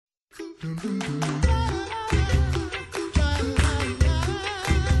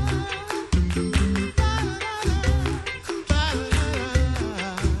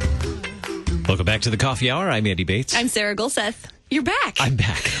Welcome back to the Coffee Hour. I'm Andy Bates. I'm Sarah Gulseth. You're back. I'm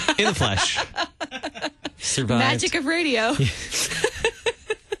back in the flesh. Survived. Magic of radio.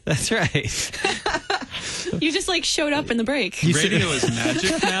 That's right. You just showed up in the break. Radio is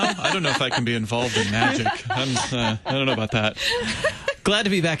magic now? I don't know if I can be involved in magic. I don't know about that. Glad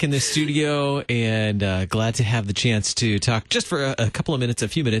to be back in the studio and glad to have the chance to talk just for a couple of minutes, a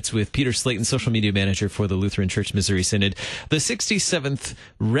few minutes with Peter Slayton, social media manager for the Lutheran Church Missouri Synod. The 67th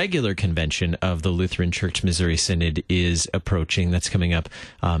regular convention of the Lutheran Church Missouri Synod is approaching. That's coming up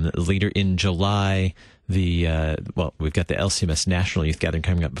later in July. We've got the LCMS National Youth Gathering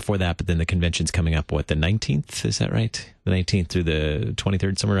coming up before that, but then the convention's coming up, the 19th? Is that right? The 19th through the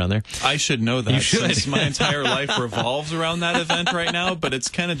 23rd, somewhere around there? I should know that since my entire life revolves around that event right now, but it's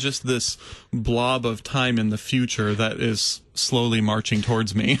kind of just this blob of time in the future that is slowly marching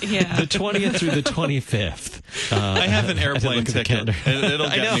towards me. Yeah. The 20th through the 25th. I have an airplane ticket. It'll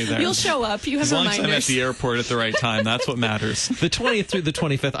get me there. You'll show up. You have as long reminders. as I'm at the airport at the right time, that's what matters. The 20th through the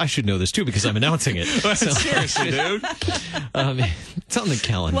 25th. I should know this, too, because I'm announcing it. Seriously, dude. It's on the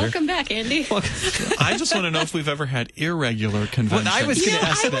calendar. Welcome back, Andy. I just want to know if we've ever had irregular conventions. Well, I was going to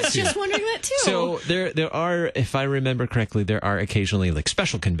ask that, I was just wondering that, too. So there are, if I remember correctly, there are occasionally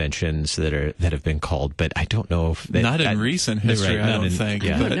special conventions that have been called, but I don't know if... Not in recent history, right, I don't think.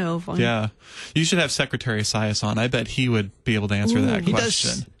 Yeah. I don't know of one. Yeah. You should have Secretary Sias on. I bet he would be able to answer that He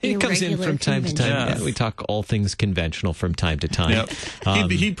question. does. He comes in from time to time. Yeah. Yeah, we talk all things conventional from time to time. Yep.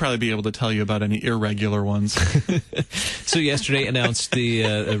 He'd probably be able to tell you about any irregular ones. So yesterday announced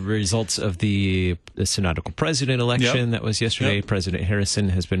the results of the synodical president election. Yep. That was yesterday. Yep. President Harrison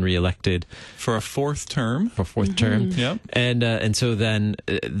has been reelected for a fourth term. term. Yep. And so then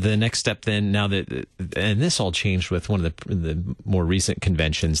the next step then, now that, and this all changed with one of the more recent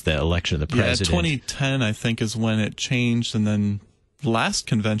conventions, the election of the president. Yeah, 2010 I think is when it changed, and then last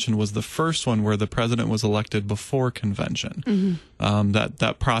convention was the first one where the president was elected before convention.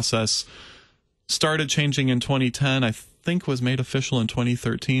 That process started changing in 2010. I think was made official in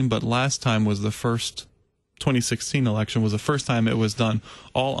 2013, but last time was the first 2016 election was the first time it was done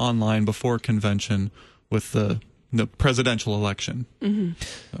all online before convention with the presidential election.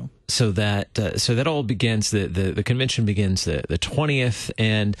 So that all begins, the convention begins the 20th,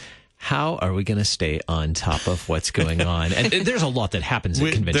 and how are we going to stay on top of what's going on? And there's a lot that happens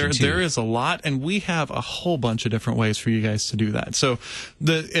at convention too. There is a lot, and we have a whole bunch of different ways for you guys to do that. So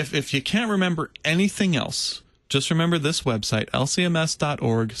if you can't remember anything else, just remember this website,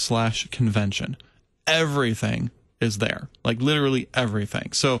 lcms.org/convention. Everything is there, literally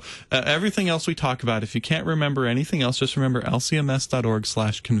everything. So everything else we talk about, if you can't remember anything else, just remember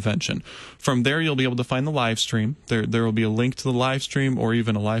lcms.org/convention. From there, you'll be able to find the live stream. There will be a link to the live stream, or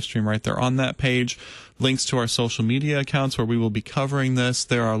even a live stream right there on that page. Links to our social media accounts where we will be covering this.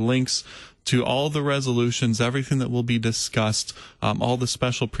 There are links to all the resolutions, everything that will be discussed, all the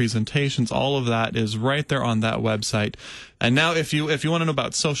special presentations, all of that is right there on that website. And now if you want to know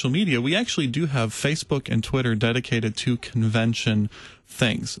about social media, we actually do have Facebook and Twitter dedicated to convention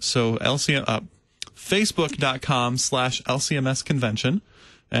things. So Facebook.com/LCMS convention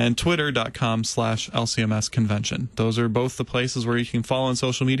and Twitter.com/LCMS convention. Those are both the places where you can follow on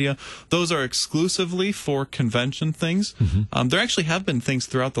social media. Those are exclusively for convention things. There actually have been things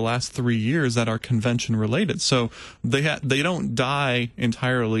throughout the last 3 years that are convention related. So they don't die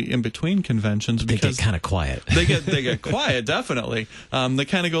entirely in between conventions, because they get kind of quiet. they get quiet, definitely. They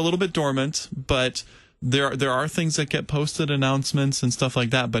kind of go a little bit dormant, but there are things that get posted, announcements and stuff like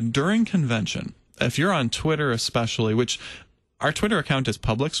that. But during convention, if you're on Twitter especially, which our Twitter account is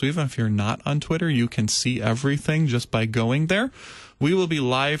public, so even if you're not on Twitter, you can see everything just by going there. We will be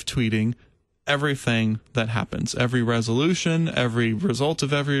live tweeting everything that happens, every resolution, every result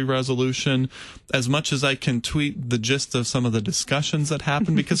of every resolution, as much as I can tweet the gist of some of the discussions that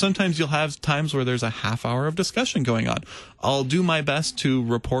happen, because sometimes you'll have times where there's a half hour of discussion going on. I'll do my best to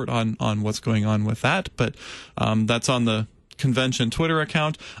report on what's going on with that, but that's on the convention Twitter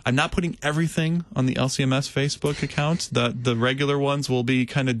account. I'm not putting everything on the LCMS Facebook account. The regular ones will be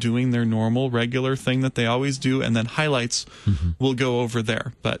kind of doing their normal regular thing that they always do, and then highlights will go over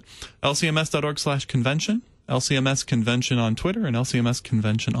there. But lcms.org/convention, LCMS Convention on Twitter, and LCMS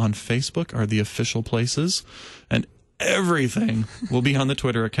Convention on Facebook are the official places. And everything will be on the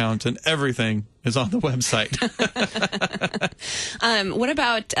Twitter account, and everything is on the website. What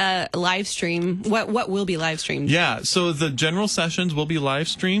about live stream? What will be live streamed? Yeah, so the general sessions will be live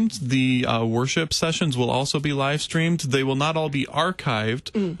streamed. The worship sessions will also be live streamed. They will not all be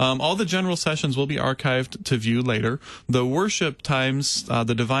archived. All the general sessions will be archived to view later. The worship times,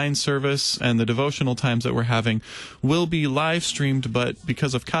 the divine service, and the devotional times that we're having will be live streamed, but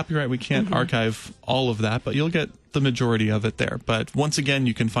because of copyright, we can't archive all of that, but you'll get the majority of it there. But once again,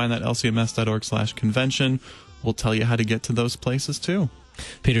 you can find that lcms.org/convention. We'll tell you how to get to those places too.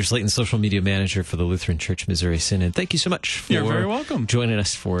 Peter Slayton, social media manager for the Lutheran Church Missouri Synod. Thank you so much for You're very welcome. Joining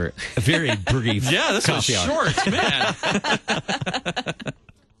us for a very brief Yeah, this was coffee hour. short, man.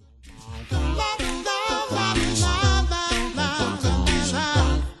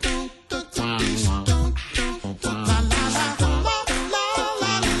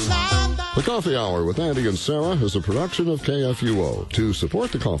 The Coffee Hour with Andy and Sarah is a production of KFUO. To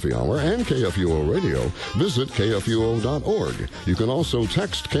support the Coffee Hour and KFUO Radio, visit KFUO.org. You can also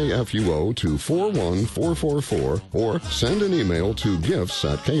text KFUO to 41444 or send an email to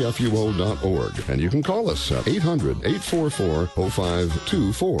gifts@KFUO.org. And you can call us at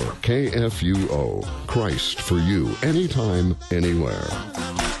 800-844-0524. KFUO. Christ for you, anytime, anywhere.